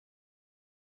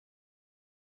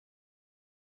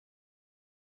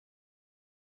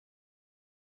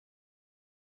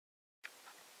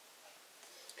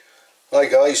Hi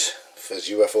guys,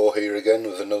 fezufo here again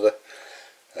with another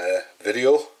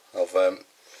video of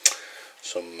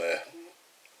some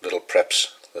little preps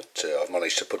that I've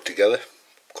managed to put together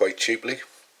quite cheaply.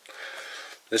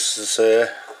 This is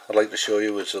I'd like to show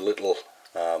you is a little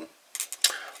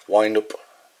wind up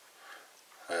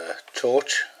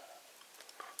torch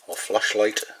or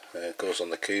flashlight. It goes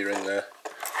on the keyring there.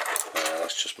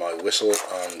 That's just my whistle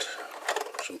and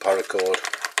some paracord,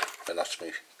 and that's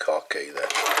my car key there.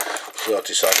 So I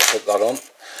decided to put that on.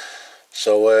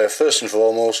 So first and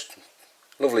foremost,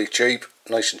 lovely, cheap,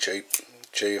 nice and cheap,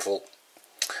 cheerful.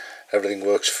 Everything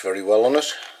works very well on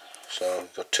it. So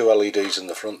we've got two LEDs in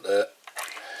the front there.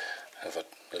 Have a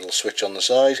little switch on the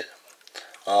side,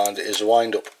 and it is a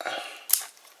wind up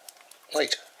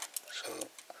light. So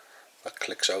that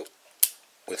clicks out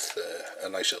with a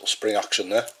nice little spring action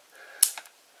there,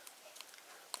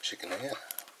 as you can hear.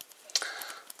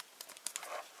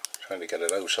 Trying to get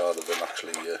it out harder than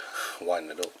actually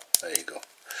winding it up. There you go.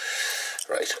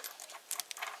 Right.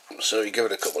 So you give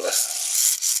it a couple of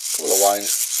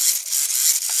winds.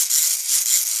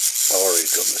 I've already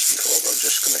done this before, but I'm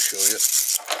just going to show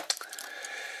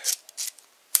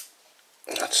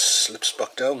you. That slips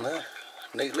back down there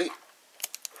neatly.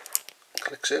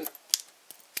 Clicks in.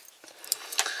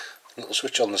 Little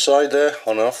switch on the side there,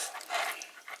 on and off.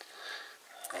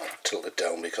 I'll tilt it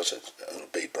down because it'll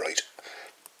be bright.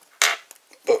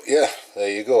 But yeah, there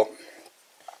you go.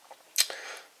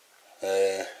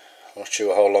 I'm not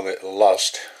sure how long it'll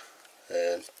last.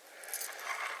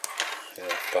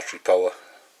 Battery power,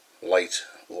 light,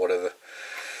 whatever.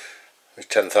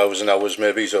 10,000 hours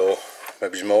maybe, or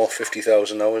maybe more,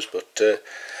 50,000 hours. But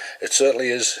it certainly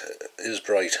is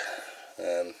bright.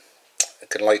 It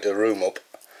can light the room up,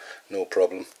 no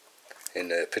problem,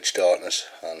 in pitch darkness,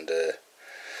 and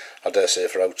I dare say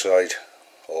for outside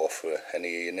or for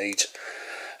any of your needs,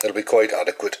 it'll be quite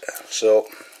adequate. So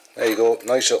there you go,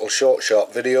 nice little short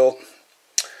sharp video,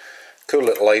 cool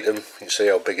little item. You can see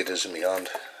how big it is in my hand.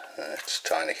 It's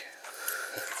tiny.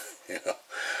 You know,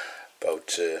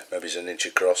 about maybe it's an inch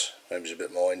across, maybe it's a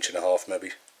bit more, inch and a half,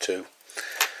 maybe 2.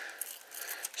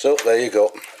 So there you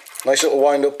go, nice little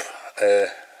wind up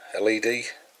LED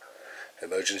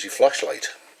emergency flashlight.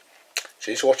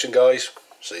 Cheers for watching guys,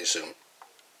 see you soon.